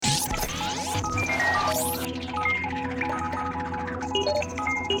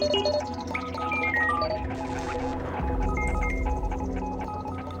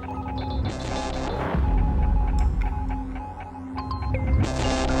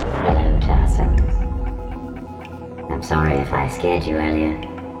sorry if I scared you earlier.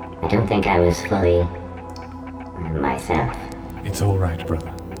 I don't think I was fully myself. It's all right, brother.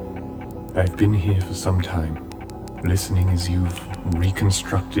 I've been here for some time, listening as you've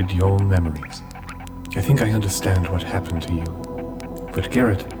reconstructed your memories. I think I understand what happened to you. But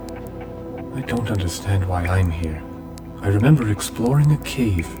Garrett, I don't understand why I'm here. I remember exploring a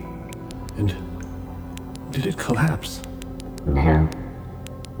cave, and did it collapse? No,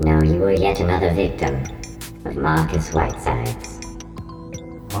 you were yet another victim of Marcus Whitesides.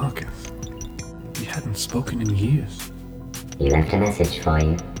 Marcus? We hadn't spoken in years. He left a message for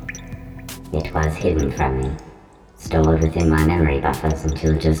you. It was hidden from me, stored within my memory buffers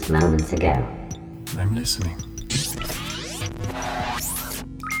until just moments ago. I'm listening.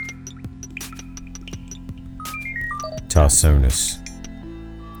 Tarsonis.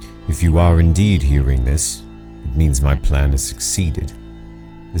 If you are indeed hearing this, it means my plan has succeeded.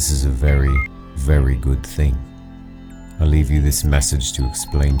 This is a very, very good thing. I'll leave you this message to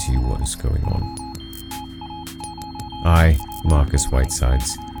explain to you what is going on. I, Marcus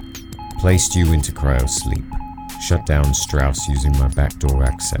Whitesides, placed you into cryosleep, shut down Strauss using my backdoor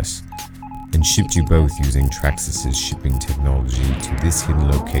access, and shipped you both using Traxxas's shipping technology to this hidden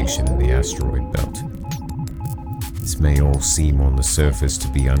location in the asteroid belt. This may all seem on the surface to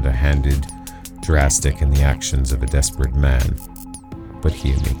be underhanded, drastic, and the actions of a desperate man, but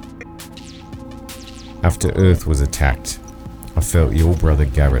hear me. After Earth was attacked, I felt your brother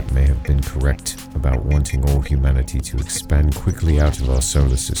Garrett may have been correct about wanting all humanity to expand quickly out of our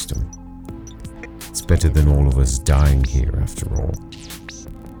solar system. It's better than all of us dying here, after all.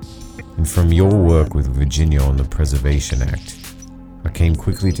 And from your work with Virginia on the Preservation Act, I came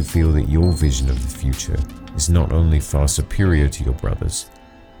quickly to feel that your vision of the future is not only far superior to your brother's,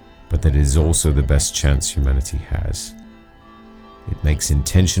 but that it is also the best chance humanity has. It makes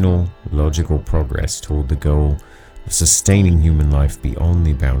intentional, logical progress toward the goal of sustaining human life beyond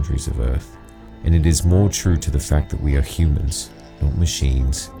the boundaries of Earth, and it is more true to the fact that we are humans, not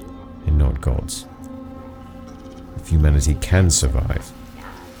machines, and not gods. If humanity can survive,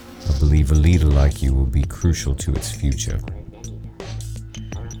 I believe a leader like you will be crucial to its future.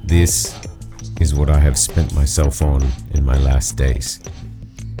 This is what I have spent myself on in my last days,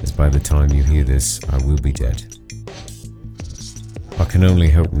 as by the time you hear this, I will be dead. I can only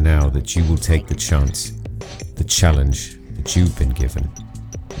hope now that you will take the chance, the challenge that you've been given,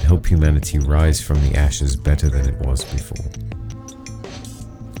 and help humanity rise from the ashes better than it was before.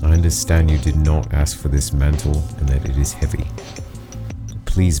 I understand you did not ask for this mantle and that it is heavy.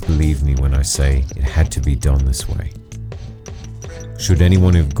 Please believe me when I say it had to be done this way. Should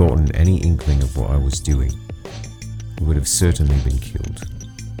anyone have gotten any inkling of what I was doing, he would have certainly been killed.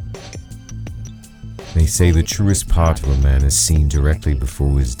 They say the truest part of a man is seen directly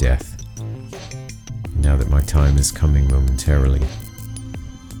before his death. Now that my time is coming momentarily,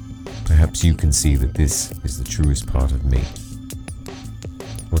 perhaps you can see that this is the truest part of me.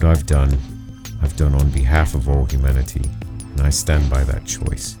 What I've done on behalf of all humanity, and I stand by that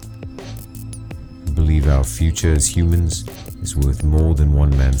choice. I believe our future as humans is worth more than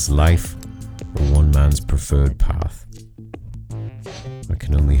one man's life or one man's preferred path. I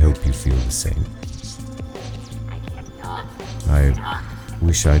can only hope you feel the same. I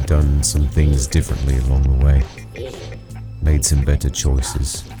wish I'd done some things differently along the way, made some better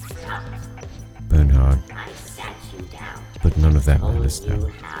choices, Bernhard, but none of that matters now.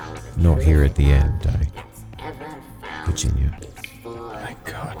 Not here at the end, Virginia. My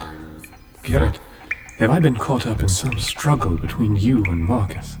God. Garrett, have I been caught up in some struggle between you and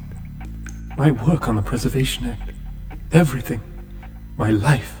Marcus? My work on the Preservation Act, everything, my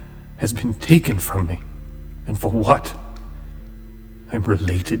life has been taken from me. And for what? I'm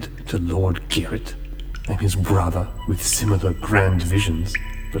related to Lord Garrett. I'm his brother with similar grand visions,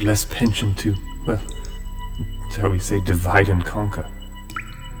 but less penchant to, well, shall we say divide and conquer.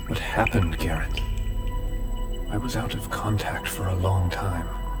 What happened, Garrett? I was out of contact for a long time,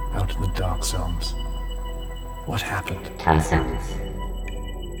 out in the dark zones. What happened?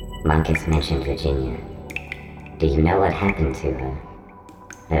 Tarsonis. Marcus mentioned Virginia. Do you know what happened to her?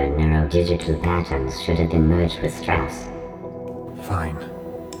 Her neurodigital patterns should have been merged with Strauss. Fine.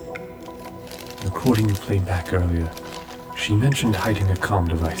 The recording you played back earlier, she mentioned hiding a comm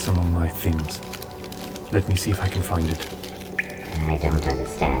device among my things. Let me see if I can find it. I don't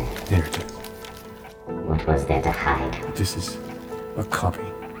understand. There it is. What was there to hide? This is a copy.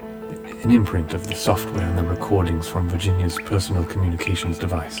 An imprint of the software and the recordings from Virginia's personal communications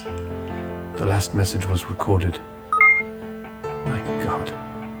device. The last message was recorded. My God,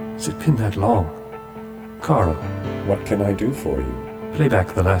 has it been that long? Carl, What can I do for you? play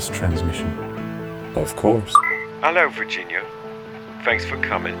back the last transmission. Of course. Hello, Virginia. Thanks for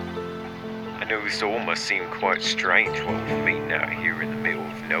coming. I know this all must seem quite strange while we're meeting out here in the middle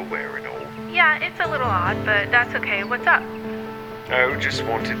of nowhere and all. Yeah, it's a little odd, but that's okay. What's up? Oh, just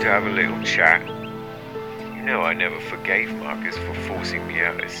wanted to have a little chat. You know I never forgave Marcus for forcing me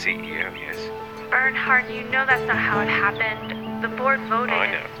out as CEO, yes? Bernhard, you know that's not how it happened. The board voted.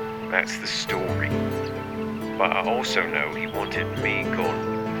 I know. That's the story. But I also know he wanted me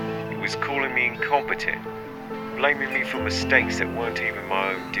gone. He was calling me incompetent, blaming me for mistakes that weren't even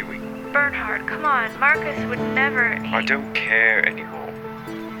my own doing. Bernhard, come on. Marcus would never... I don't care anymore.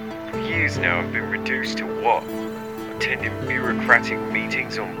 For years now I've been reduced to what? Attending bureaucratic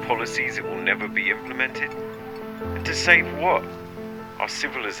meetings on policies that will never be implemented? And to save what? Our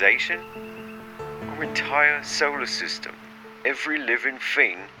civilization? Our entire solar system? Every living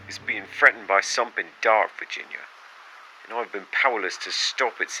thing is being threatened by something dark, Virginia. And I've been powerless to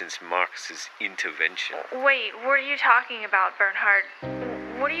stop it since Marcus's intervention. Wait, what are you talking about, Bernhard?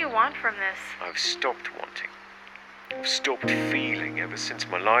 What do you want from this? I've stopped wanting. I've stopped feeling ever since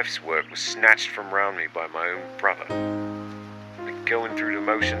my life's work was snatched from around me by my own brother. I've been going through the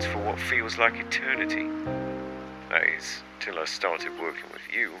motions for what feels like eternity. That is, till I started working with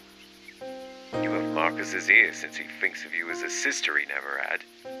you. You have Marcus's ear since he thinks of you as a sister he never had.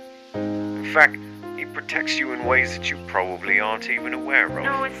 In fact, he protects you in ways that you probably aren't even aware of.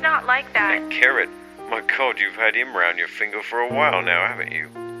 No, it's not like that. And Garrett, my God, you've had him round your finger for a while now, haven't you?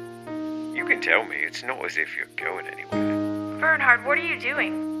 You can tell me, it's not as if you're going anywhere. Bernhard, what are you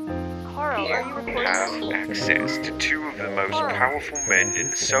doing? Carl, are you You have access to two of the most powerful men in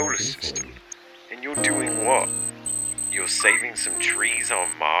the solar system. And you're doing what? You're saving some trees on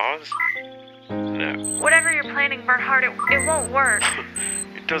Mars? No. Whatever you're planning, Bernhard, it won't work.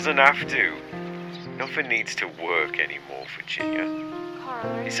 It doesn't have to. Nothing needs to work anymore, Virginia. Carl,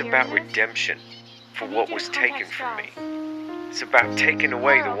 are It's you about serious? redemption for I need what you was to taken contact from me. Strauss. It's about taking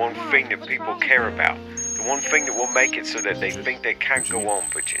away the Carl, one come on, thing that what's people wrong with care you? about. The one thing that will make it so that they think they can't go on,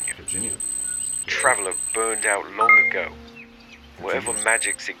 Virginia. Virginia. Traveler burned out long ago. Whatever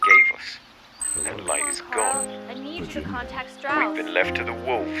magics it gave us, that light is Carl, gone. I need you to Virginia. contact We've Strauss. been left to the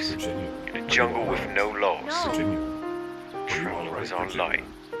wolves, Virginia. in a jungle with no laws. No. Virginia. Traveler was our light,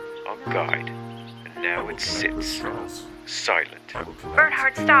 our guide, and now it sits, Strauss. silent. I will connect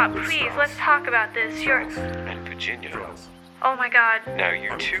Bernhard, stop, with please. Strauss. Let's talk about this. You're... And Virginia, Strauss. Oh my God. now I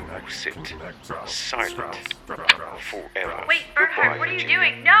you will too connect- will sit, connect Strauss. silent, Strauss. forever. Wait, Bernhard, Goodbye, what are you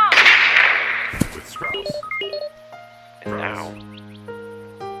Virginia. doing? No! With Strauss. And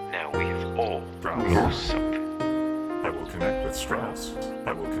now we have all lost something. I will connect with Strauss.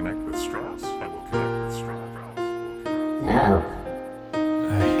 I will connect with Strauss. I will connect with Strauss. No.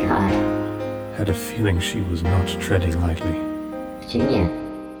 I God. had a feeling she was not treading lightly. Virginia.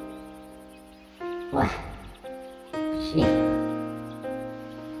 What?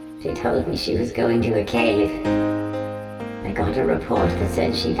 She told me she was going to a cave. I got a report that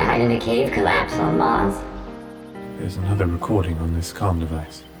said she died in a cave collapse on Mars. There's another recording on this comm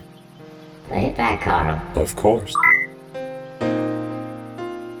device. Play it back, Carl. Of course.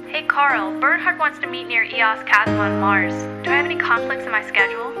 Hey, Carl. Bernhard wants to meet near Eos Chasm on Mars. Do I have any conflicts in my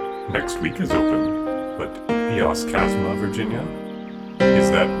schedule? Next week is open, but Eos Chasma, Virginia? Is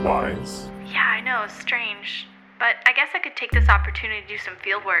that wise? Yeah, I know. Strange. But I guess I could take this opportunity to do some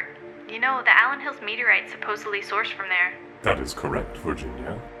field work. You know, the Allen Hills meteorite supposedly sourced from there. That is correct,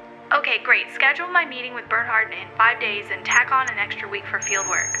 Virginia. Okay, great. Schedule my meeting with Bernhard in 5 days and tack on an extra week for field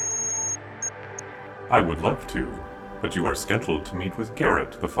work. I would love to, but you are scheduled to meet with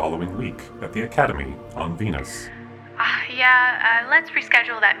Garrett the following week at the Academy on Venus. Let's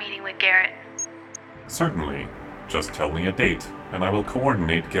reschedule that meeting with Garrett. Certainly. Just tell me a date, and I will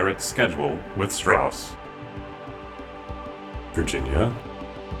coordinate Garrett's schedule with Strauss. Virginia?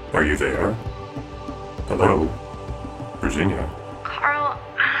 Are you there? Hello? Virginia? Carl,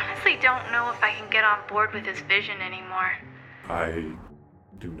 I honestly don't know if I can get on board with his vision anymore. I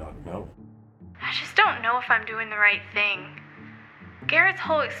do not know. I just don't know if I'm doing the right thing. Garrett's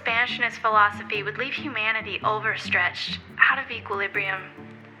whole expansionist philosophy would leave humanity overstretched, out of equilibrium.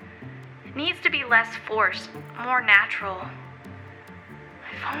 It needs to be less forced, more natural.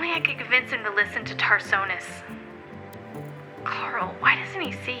 If only I could convince him to listen to Tarsonis. Carl, why doesn't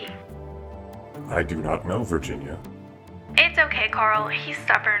he see? I do not know, Virginia. It's okay, Carl. He's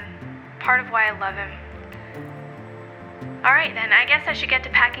stubborn. Part of why I love him. Alright then, I guess I should get to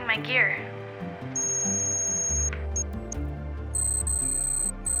packing my gear.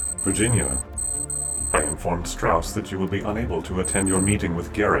 Virginia, I informed Strauss that you will be unable to attend your meeting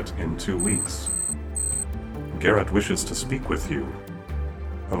with Garrett in 2 weeks. Garrett wishes to speak with you.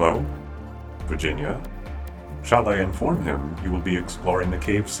 Hello? Virginia? Shall I inform him you will be exploring the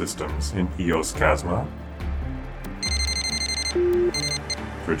cave systems in Eos Chasma?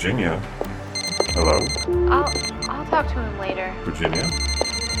 Virginia? Hello? I'll talk to him later. Virginia?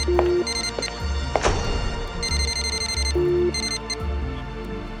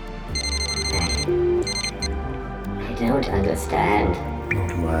 I don't understand. Nor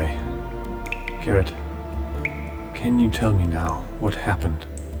do I. Garrett, can you tell me now what happened?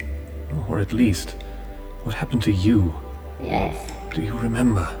 Or at least, what happened to you? Yes, Do you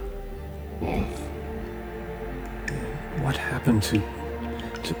remember? yes. What happened to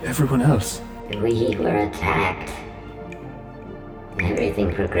everyone else? We were attacked.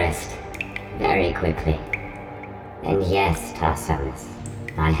 Everything progressed very quickly. And yes, Tarsalis,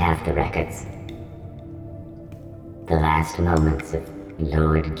 I have the records. The last moments of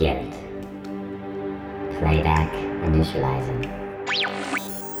Lord Garrett. Playback initializing.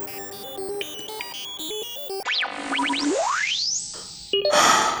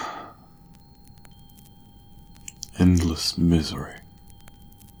 Endless misery.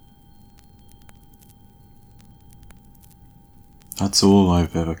 That's all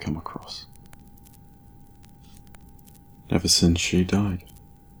I've ever come across. Ever since she died.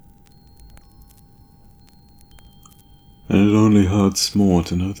 And it only hurts more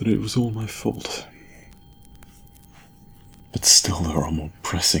to know that it was all my fault. But still there are more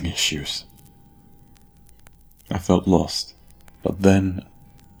pressing issues. I felt lost, but then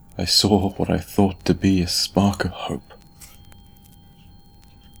I saw what I thought to be a spark of hope.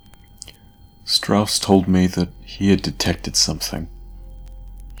 Strauss told me that he had detected something.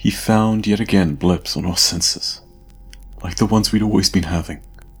 He found yet again blips on our sensors, like the ones we'd always been having.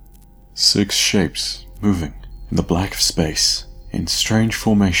 6 shapes moving in the black of space, in strange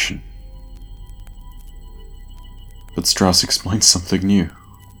formation. But Strauss explained something new.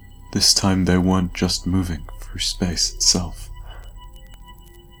 This time they weren't just moving through space itself.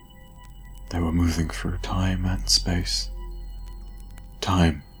 They were moving through time and space.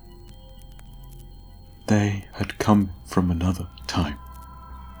 Time. They had come from another time.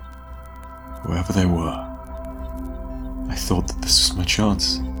 Whoever they were, I thought that this was my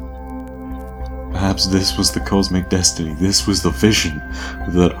chance. Perhaps this was the cosmic destiny, this was the vision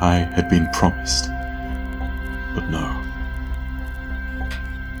that I had been promised. But no.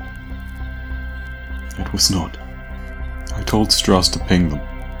 It was not. I told Strauss to ping them,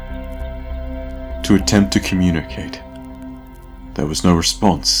 to attempt to communicate. There was no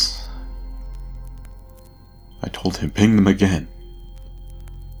response. I told him, ping them again.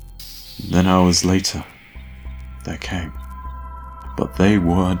 Then hours later, they came. But they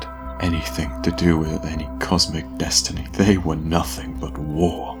weren't anything to do with any cosmic destiny. They were nothing but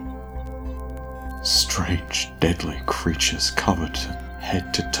war. Strange, deadly creatures covered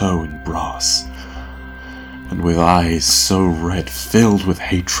head to toe in brass, and with eyes so red, filled with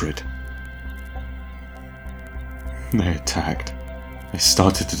hatred. They attacked. They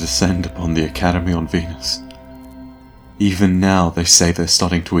started to descend upon the Academy on Venus. Even now, they say they're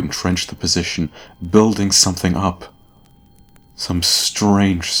starting to entrench the position, building something up. Some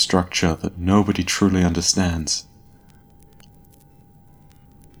strange structure that nobody truly understands.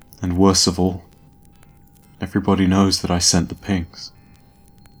 And worst of all, everybody knows that I sent the pings.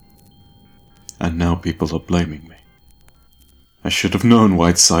 And now people are blaming me. I should have known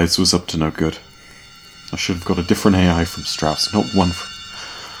Whitesides was up to no good. I should have got a different AI from Strauss, not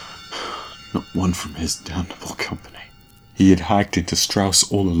one from his damnable company. He had hacked into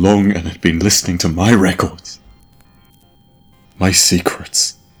Strauss all along and had been listening to my records. My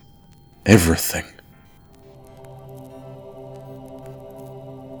secrets. Everything.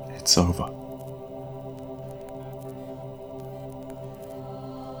 It's over.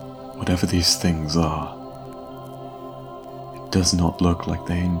 Whatever these things are, it does not look like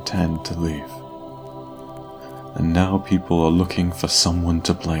they intend to leave. And now people are looking for someone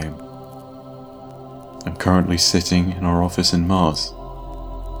to blame. I'm currently sitting in our office in Mars.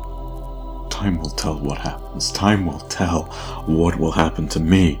 Time will tell what happens. Time will tell what will happen to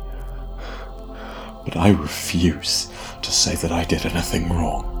me. But I refuse to say that I did anything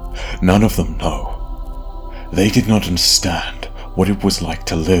wrong. None of them know. They did not understand what it was like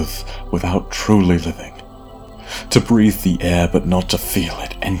to live without truly living. To breathe the air but not to feel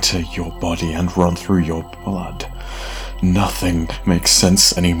it enter your body and run through your blood. Nothing makes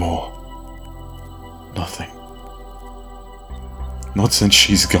sense anymore. Nothing. Not since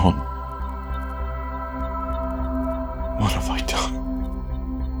she's gone. What have I done?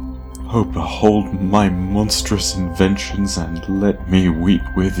 Oh, behold my monstrous inventions and let me weep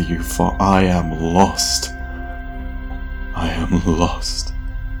with you, for I am lost. I am lost.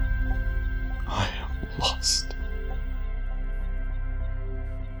 I am lost.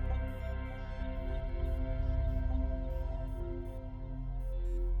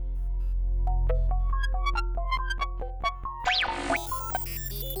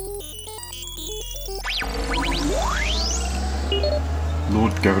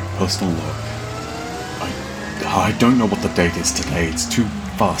 Lord Garrett Personal Log. I don't know what the date is today. It's too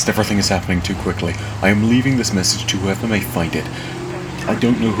fast. Everything is happening too quickly. I am leaving this message to whoever may find it. I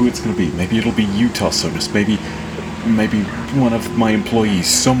don't know who it's going to be. Maybe it'll be you, Tarsonis. Maybe one of my employees.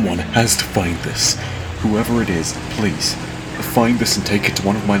 Someone has to find this. Whoever it is, please, find this and take it to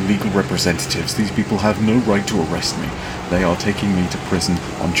one of my legal representatives. These people have no right to arrest me. They are taking me to prison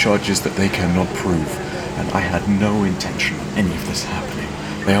on charges that they cannot prove, and I had no intention of any of this happening.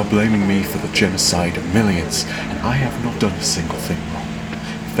 They are blaming me for the genocide of millions, and I have not done a single thing wrong.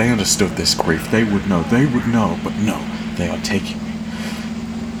 If they understood this grief, they would know, but no, they are taking me.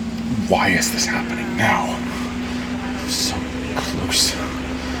 Why is this happening now? So close.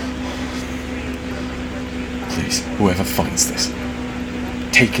 Please, whoever finds this,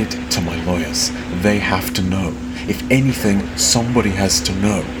 take it to my lawyers. They have to know. If anything, somebody has to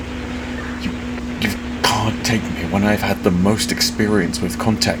know. You can't take me when I've had the most experience with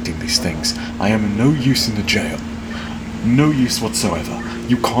contacting these things. I am no use in the jail. No use whatsoever.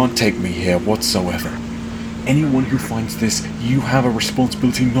 You can't take me here whatsoever. Anyone who finds this, you have a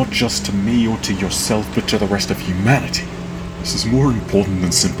responsibility not just to me or to yourself, but to the rest of humanity. This is more important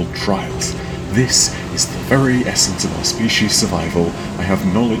than simple trials. This is the very essence of our species' survival. I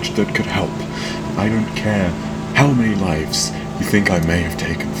have knowledge that could help. I don't care how many lives you think I may have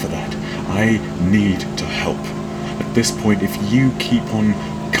taken for that. I need to help. At this point, if you keep on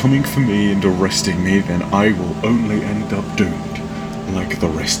coming for me and arresting me, then I will only end up doomed, like the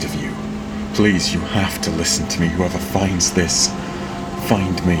rest of you. Please, you have to listen to me. Whoever finds this,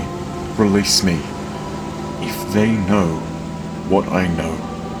 find me, release me. If they know what I know,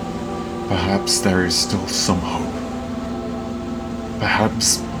 perhaps there is still some hope.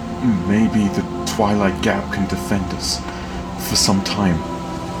 Perhaps, maybe the Twilight Gap can defend us for some time.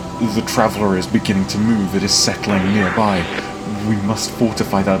 The Traveler is beginning to move. It is settling nearby. We must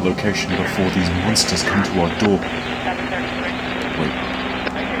fortify that location before these monsters come to our door. Wait.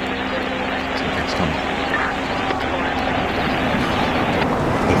 Something's coming.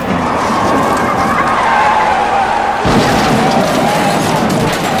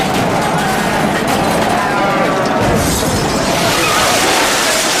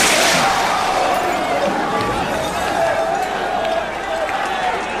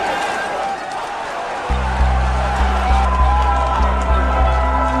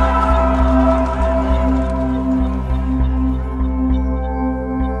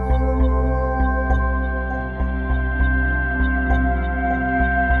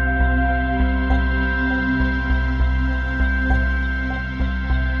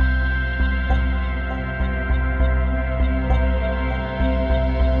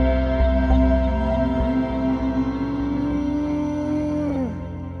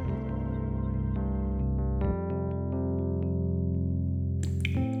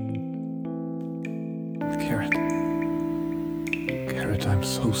 Garrett, I'm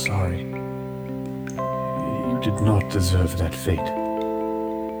so sorry. You did not deserve that fate.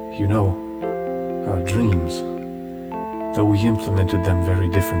 You know, our dreams, though we implemented them very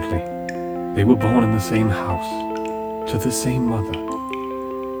differently, they were born in the same house, to the same mother.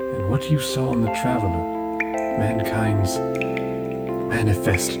 And what you saw in the Traveler, mankind's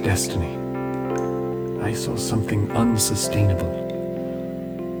manifest destiny, I saw something unsustainable.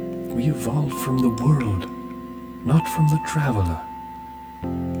 We evolved from the world, not from the Traveler.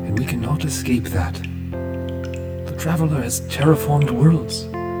 And we cannot escape that. The Traveler has terraformed worlds.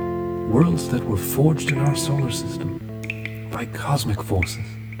 Worlds that were forged in our solar system by cosmic forces.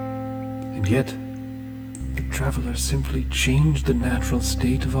 And yet, the Traveler simply changed the natural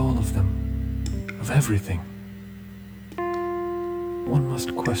state of all of them, of everything. One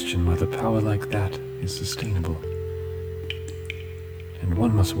must question whether power like that is sustainable. And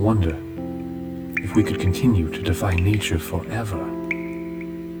one must wonder if we could continue to defy nature forever,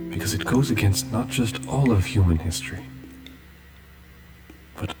 because it goes against not just all of human history,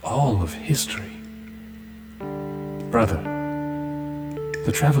 but all of history. Brother,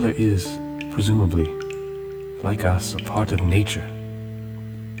 the Traveler is, presumably, like us, a part of nature.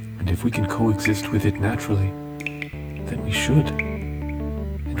 And if we can coexist with it naturally, then we should.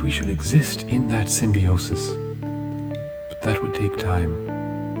 And we should exist in that symbiosis. But that would take time.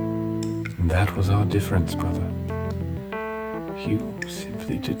 And that was our difference, brother. You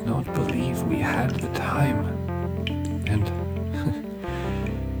simply did not believe we had the time. And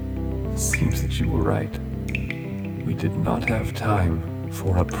it seems that you were right. We did not have time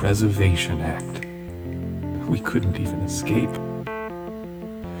for a Preservation Act. We couldn't even escape.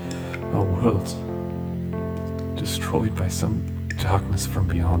 Our worlds destroyed by some darkness from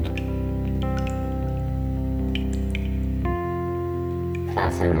beyond.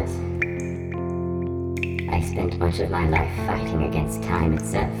 owners. I spent much of my life fighting against time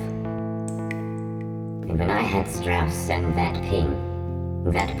itself. And when I had Strauss send that ping,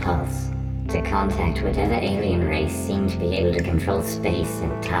 that pulse, to contact whatever alien race seemed to be able to control space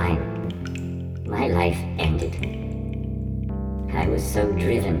and time, my life ended. I was so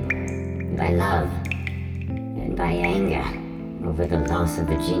driven by love and by anger over the loss of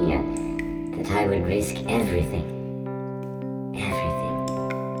Virginia that I would risk everything,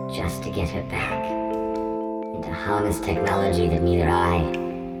 just to get her back, and to harness technology that neither I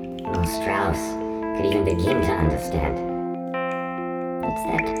nor Strauss could even begin to understand. It's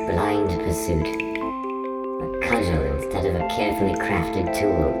that blind pursuit, a cudgel instead of a carefully crafted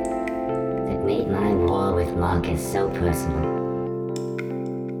tool, that made my war with Marcus so personal.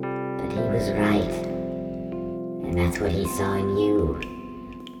 But he was right, and that's what he saw in you.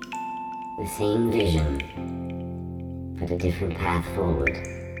 The same vision, but a different path forward.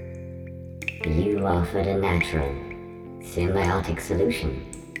 You offered a natural, symbiotic solution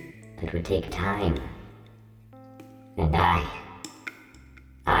that would take time. And I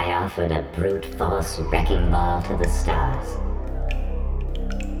offered a brute force wrecking ball to the stars.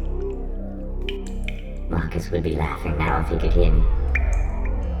 Marcus would be laughing now if he could hear me.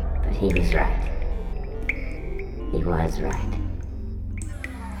 But he was right. He was right.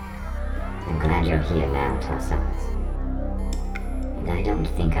 I'm glad you're here now, Tarsalis. And I don't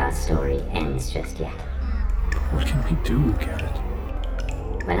think our story ends just yet. What can we do, Garrett?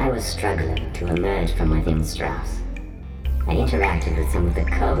 When I was struggling to emerge from within Strauss, I interacted with some of the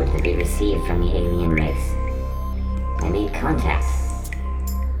code that we received from the alien race. I made contact,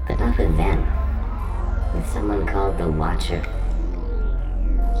 but not with them. With someone called the Watcher.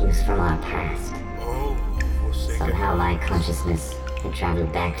 He was from our past. Somehow my consciousness had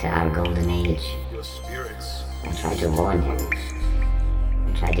traveled back to our golden age. I tried to warn him.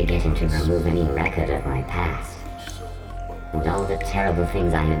 I tried to get him to remove any record of my past and all the terrible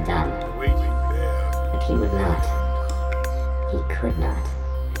things I had done. But he would not. He could not.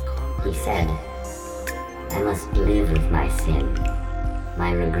 He said, I must live with my sin,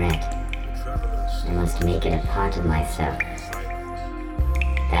 my regret. I must make it a part of myself.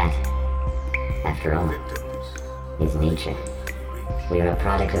 That, after all, is nature. We are a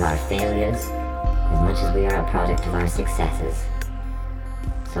product of our failures as much as we are a product of our successes.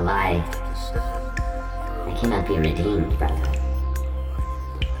 So I cannot be redeemed, brother.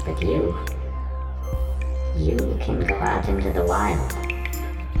 But you can go out into the wild.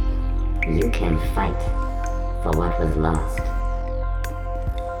 You can fight for what was lost.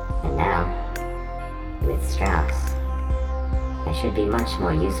 And now, with Strauss, I should be much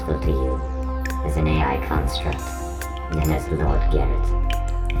more useful to you as an AI construct than as Lord Garrett.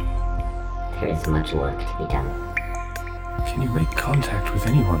 There is much work to be done. Can you make contact with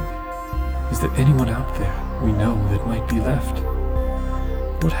anyone? Is there anyone out there we know that might be left?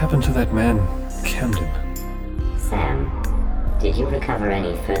 What happened to that man, Camden? Sam, did you recover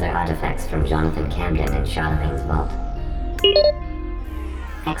any further artifacts from Jonathan Camden in Charlemagne's vault?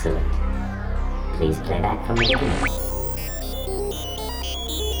 Excellent. Please play back from the beginning.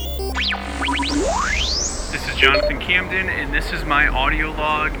 This is Jonathan Camden, and this is my audio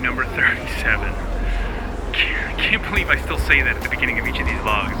log number 37. I can't believe I still say that at the beginning of each of these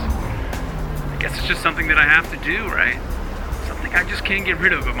logs. I guess it's just something that I have to do, right? Something I just can't get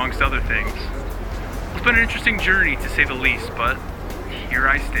rid of, amongst other things. It's been an interesting journey, to say the least, but here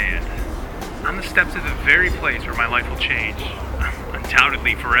I stand, on the steps of the very place where my life will change,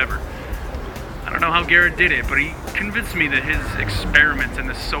 undoubtedly forever. I don't know how Garrett did it, but he convinced me that his experiments in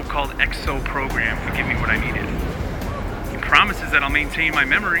this so-called EXO program would give me what I needed. He promises that I'll maintain my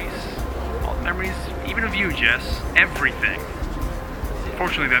memories, all the memories, even of you, Jess, everything.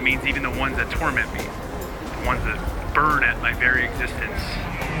 Fortunately, that means even the ones that torment me, the ones that burn at my very existence,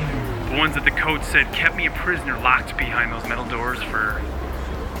 the ones that the code said kept me a prisoner locked behind those metal doors for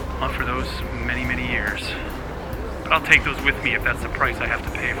those many, many years. But I'll take those with me if that's the price I have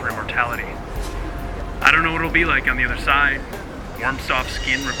to pay for immortality. I don't know what it'll be like on the other side. Warm, soft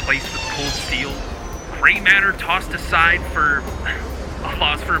skin replaced with cold steel. Gray matter tossed aside for a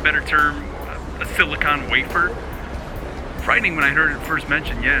loss for a better term, a silicon wafer. Frightening when I heard it first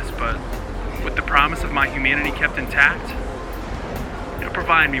mentioned, yes, but with the promise of my humanity kept intact, it'll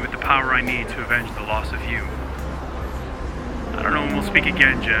provide me with the power I need to avenge the loss of you. I don't know when we'll speak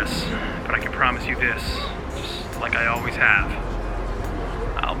again, Jess, but I can promise you this, just like I always have.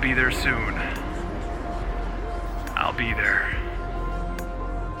 I'll be there soon. I'll be there.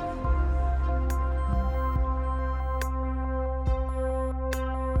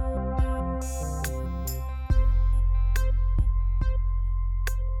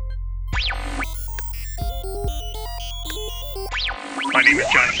 name is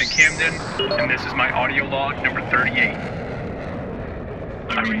Jonathan Camden, and this is my audio log number 38.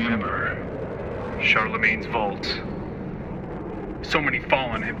 I remember Charlemagne's vault. So many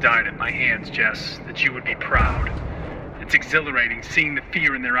fallen have died at my hands, Jess, that you would be proud. It's exhilarating seeing the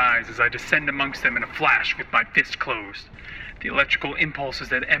fear in their eyes as I descend amongst them in a flash with my fist closed. The electrical impulses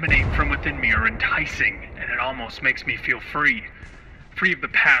that emanate from within me are enticing, and it almost makes me feel free. Free of the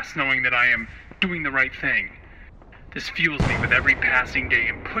past, knowing that I am doing the right thing. This fuels me with every passing day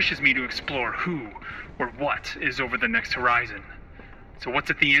and pushes me to explore who or what is over the next horizon. So what's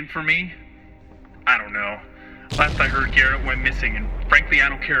at the end for me? I don't know. Last I heard, Garrett went missing, and frankly I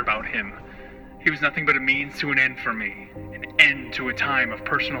don't care about him. He was nothing but a means to an end for me. An end to a time of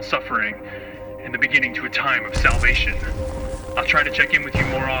personal suffering, and the beginning to a time of salvation. I'll try to check in with you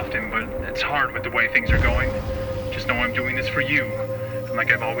more often, but it's hard with the way things are going. Just know I'm doing this for you, and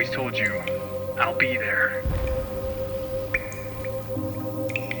like I've always told you, I'll be there.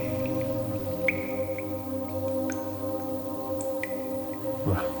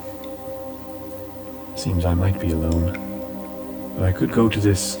 Well, seems I might be alone. But I could go to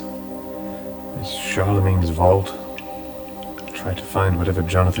this Charlemagne's vault, try to find whatever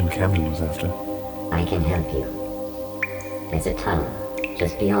Jonathan Camden was after. I can help you. There's a tunnel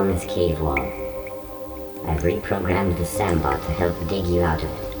just beyond this cave wall. I've reprogrammed the Sambot to help dig you out of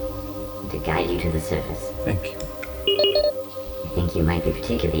it, and to guide you to the surface. Thank you. I think you might be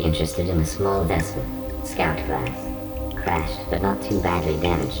particularly interested in a small vessel, Scout class. Crashed, but not too badly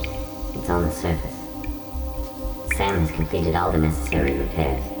damaged. It's on the surface. Sam has completed all the necessary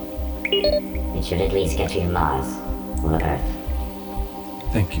repairs. It should at least get you to Mars, or Earth.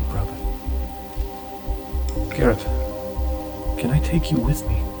 Thank you, brother. Garrett, can I take you with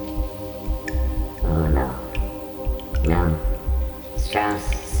me? Oh no. No. Strauss,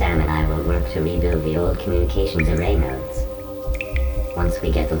 Sam and I will work to rebuild the old communications array nodes. Once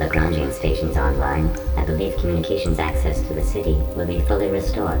we get the Lagrangian stations online, I believe communications access to the city will be fully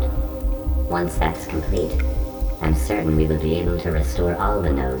restored. Once that's complete, I'm certain we will be able to restore all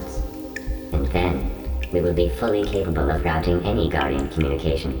the nodes. And then, we will be fully capable of routing any Guardian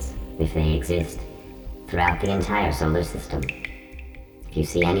communications, if they exist, throughout the entire solar system. If you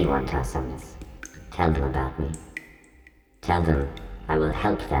see anyone, Tarsonis, tell them about me. Tell them I will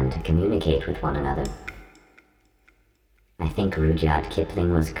help them to communicate with one another. I think Rudyard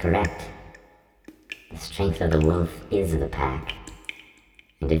Kipling was correct. The strength of the wolf is the pack.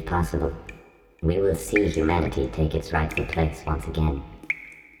 And if possible, we will see humanity take its rightful place once again.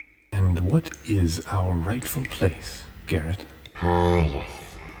 And what is our rightful place, Garrett? Ah, yes.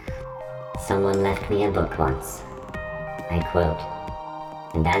 Someone left me a book once. I quote,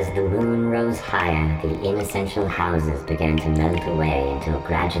 "And as the moon rose higher, the inessential houses began to melt away until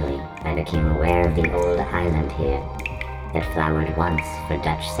gradually I became aware of the old island here that flowered once for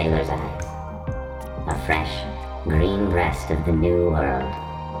Dutch sailors' eyes. A fresh, green breast of the new world.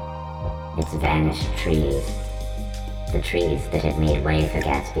 Its vanished trees, the trees that had made way for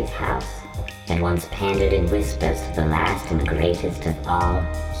Gatsby's house, had once pandered in whispers to the last and greatest of all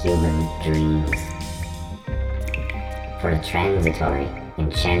human dreams. For a transitory,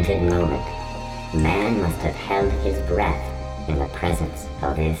 enchanted moment, man must have held his breath in the presence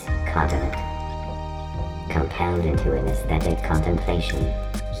of this continent. Compelled into an aesthetic contemplation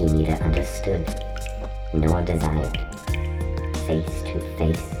he neither understood nor desired, face to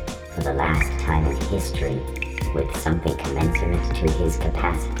face for the last time in history with something commensurate to his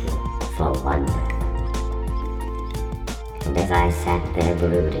capacity for wonder. And as I sat there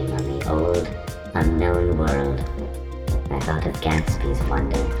brooding on the old, unknown world, I thought of Gatsby's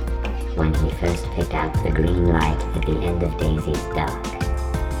wonder when he first picked out the green light at the end of Daisy's dock.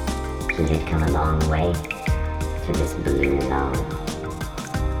 He had come a long way to this blue lawn,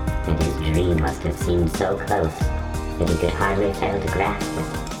 and his dream must have seemed so close that he could hardly fail to grasp it.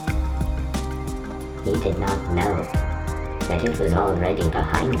 He did not know that it was already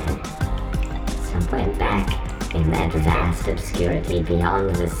behind him, somewhere back in that vast obscurity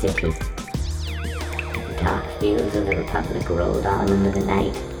beyond the city. The dark fields of the Republic rolled on into the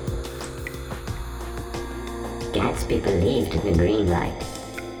night. Gatsby believed in the green light,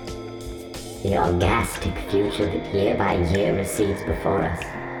 the orgastic future that year by year recedes before us.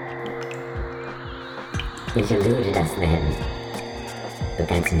 It eluded us then, but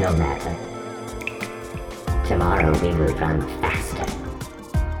that's no matter. Tomorrow we will run faster,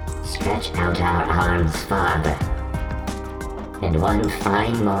 stretch out our arms farther, and one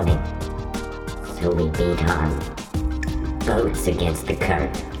fine morning, so we beat on, boats against the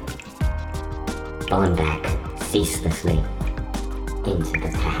current, borne back ceaselessly into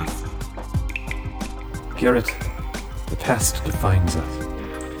the past. Garrett, the past defines us.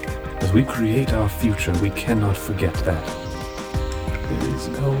 As we create our future, we cannot forget that. There is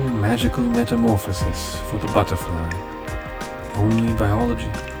no magical metamorphosis for the butterfly. Only biology,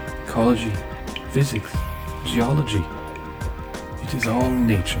 ecology, physics, geology. It is all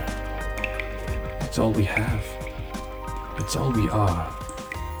nature. It's all we have. It's all we are.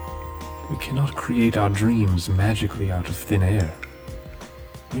 We cannot create our dreams magically out of thin air.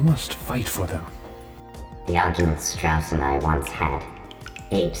 We must fight for them. The argument Strauss and I once had,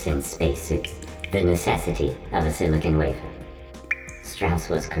 apes in spacesuits, the necessity of a silicon wafer. Strauss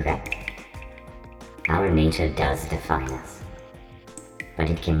was correct. Our nature does define us, but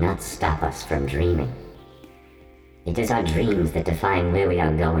it cannot stop us from dreaming. It is our dreams that define where we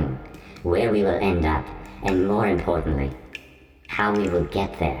are going, where we will end up, and more importantly, how we will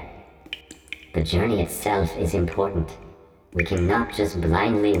get there. The journey itself is important. We cannot just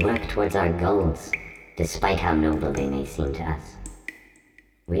blindly work towards our goals, despite how noble they may seem to us.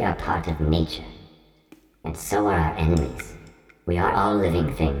 We are part of nature, and so are our enemies. We are all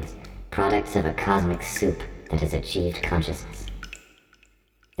living things, products of a cosmic soup that has achieved consciousness.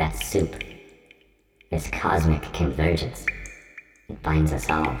 That soup, this cosmic convergence, it binds us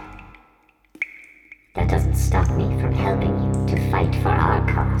all. That doesn't stop me from helping you to fight for our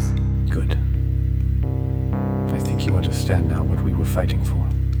cause. Good. I think you understand now what we were fighting for,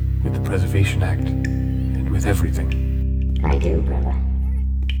 with the Preservation Act, and with everything. I do, brother.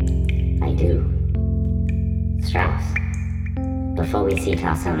 I do. Strauss, before we see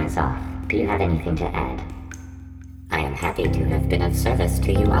Tarsonis off, do you have anything to add? I am happy to have been of service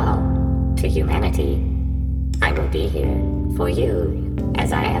to you all, to humanity. I will be here for you,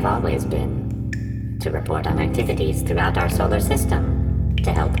 as I have always been, to report on activities throughout our solar system,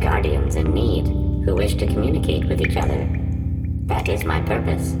 to help guardians in need who wish to communicate with each other. That is my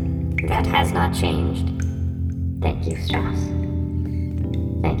purpose. That has not changed. Thank you, Strauss.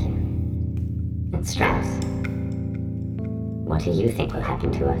 Thank you. And Strauss, what do you think will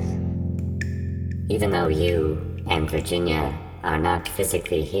happen to us? Even though you and Virginia are not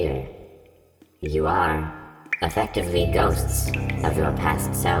physically here, you are effectively ghosts of your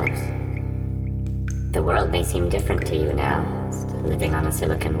past selves. The world may seem different to you now, living on a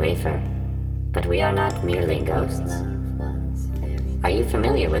silicon wafer, but we are not merely ghosts. Are you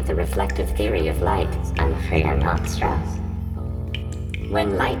familiar with the reflective theory of light? I'm afraid I'm not, Strauss.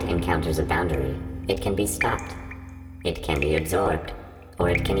 When light encounters a boundary, it can be stopped, it can be absorbed, or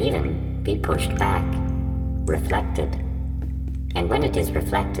it can even be pushed back, reflected. And when it is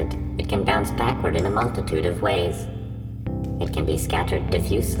reflected, it can bounce backward in a multitude of ways. It can be scattered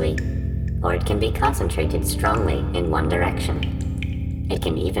diffusely, or it can be concentrated strongly in one direction. It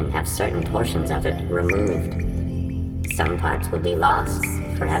can even have certain portions of it removed. Some parts will be lost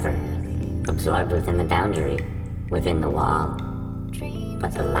forever, absorbed within the boundary, within the wall.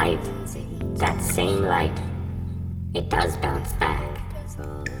 But the light, that same light, it does bounce back.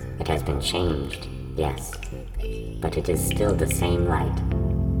 It has been changed, yes, but it is still the same light.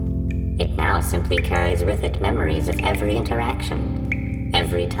 It now simply carries with it memories of every interaction,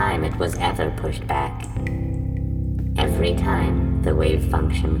 every time it was ever pushed back, every time the wave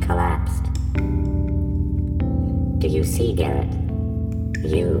function collapsed. Do you see, Garrett?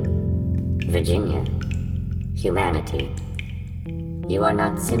 You, Virginia, humanity. You are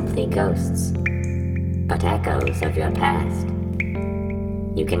not simply ghosts, but echoes of your past.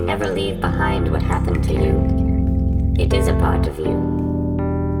 You can never leave behind what happened to you. It is a part of you,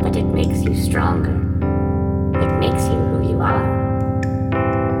 but it makes you stronger. It makes you who you are.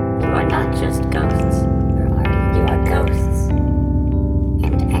 You are not just ghosts. You are ghosts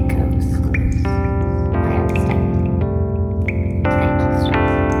and echoes. I understand. Thank you,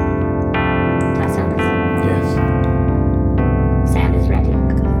 Strauss. Tarsonis, Yes. Sam is ready.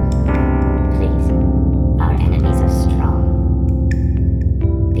 Please, our enemies are strong.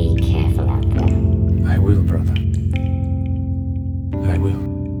 Be careful out there. I will, brother. I will.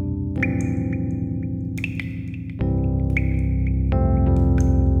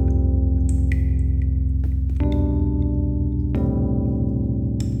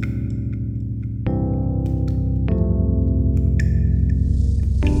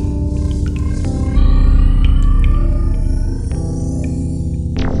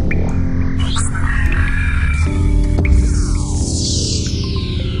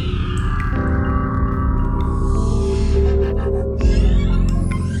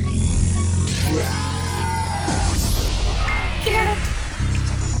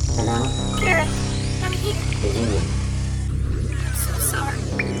 Hello? Garrett, I'm here. Virginia, I'm so sorry.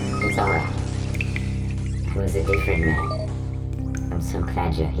 it's alright. I was a different man. I'm so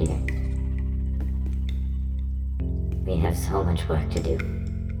glad you're here. We have so much work to do.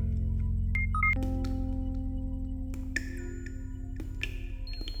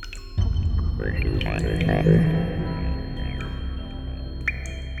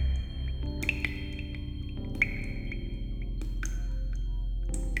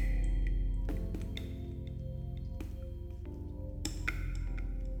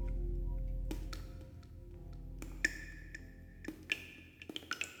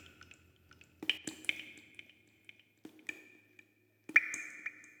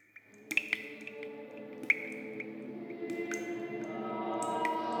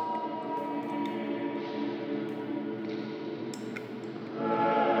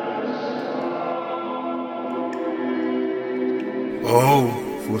 Oh,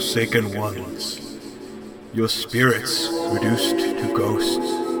 forsaken ones, your spirits reduced to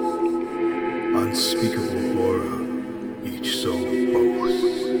ghosts, unspeakable horror each soul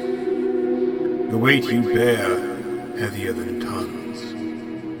boasts. The weight you bear, heavier than tons.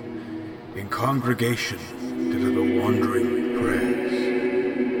 In congregation, deliver wandering prayers.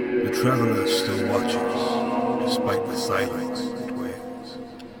 The traveler still watches, despite the silence it wears.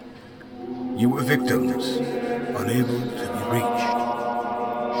 You were victims, unable to be reached,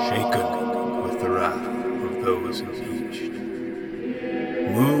 shaken with the wrath of those impeached.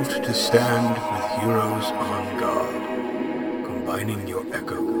 Moved to stand with heroes on guard, combining your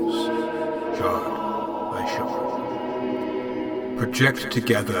echoes, shard by shard. Project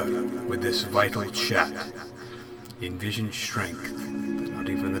together with this vital chat, envision strength that not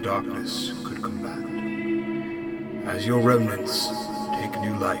even the darkness could combat. As your remnants take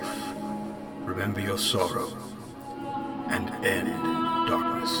new life, remember your sorrow, and end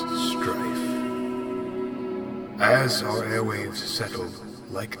darkness' strife. As our airwaves settle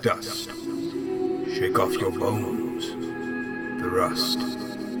like dust, shake off your bones, the rust.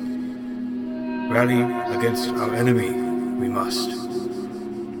 Rally against our enemy we must,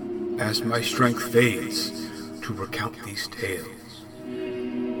 as my strength fades to recount these tales.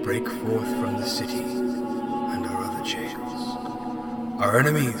 Break forth from the city and our other jails. Our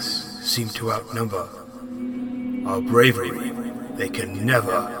enemies seem to outnumber. Our bravery they can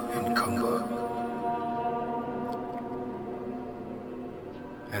never encumber.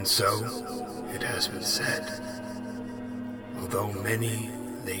 And so it has been said, although many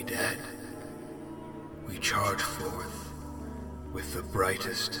lay dead, we charge forth with the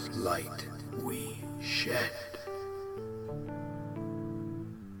brightest light we shed.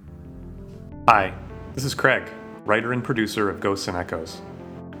 Hi, this is Craig, writer and producer of Ghosts and Echoes.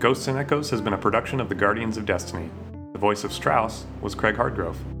 Ghosts and Echoes has been a production of the Guardians of Destiny. The voice of Strauss was Craig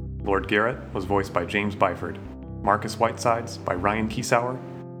Hardgrove. Lord Garrett was voiced by James Byford. Marcus Whitesides by Ryan Kiesauer.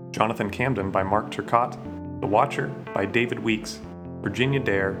 Jonathan Camden by Mark Turcotte. The Watcher by David Weeks. Virginia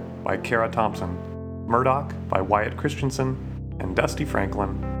Dare by Kara Thompson. Murdoch by Wyatt Christensen. And Dusty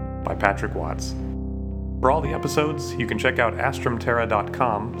Franklin by Patrick Watts. For all the episodes, you can check out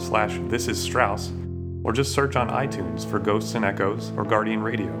astrumterra.com/thisisstrauss, or just search on iTunes for Ghosts and Echoes or Guardian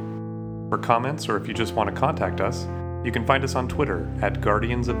Radio. For comments, or if you just want to contact us, you can find us on Twitter at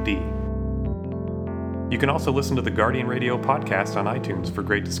GuardiansofD. You can also listen to the Guardian Radio podcast on iTunes for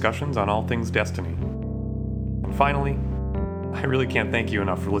great discussions on all things Destiny. And finally, I really can't thank you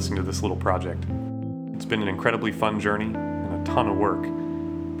enough for listening to this little project. It's been an incredibly fun journey and a ton of work,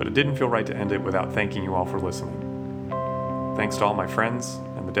 but it didn't feel right to end it without thanking you all for listening. Thanks to all my friends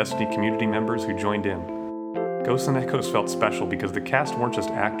and the Destiny community members who joined in. Ghosts and Echoes felt special because the cast weren't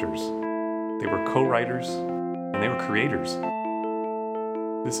just actors. They were co-writers, and they were creators.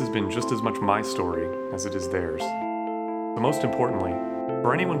 This has been just as much my story as it is theirs. But most importantly,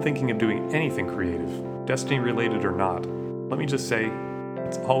 for anyone thinking of doing anything creative, Destiny-related or not, let me just say,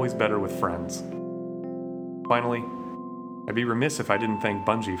 it's always better with friends. Finally, I'd be remiss if I didn't thank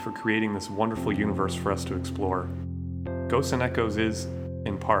Bungie for creating this wonderful universe for us to explore. Ghosts and Echoes is,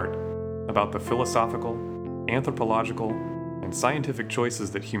 in part, about the philosophical, anthropological, and scientific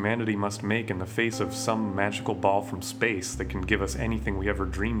choices that humanity must make in the face of some magical ball from space that can give us anything we ever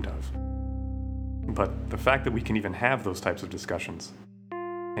dreamed of. But the fact that we can even have those types of discussions,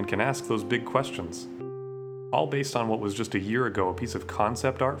 and can ask those big questions, all based on what was just a year ago a piece of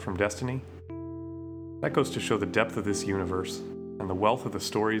concept art from Destiny, that goes to show the depth of this universe and the wealth of the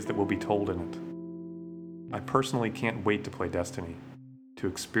stories that will be told in it. I personally can't wait to play Destiny, to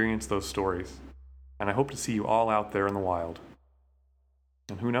experience those stories, and I hope to see you all out there in the wild.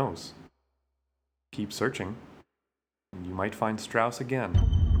 And who knows? Keep searching, and you might find Strauss again.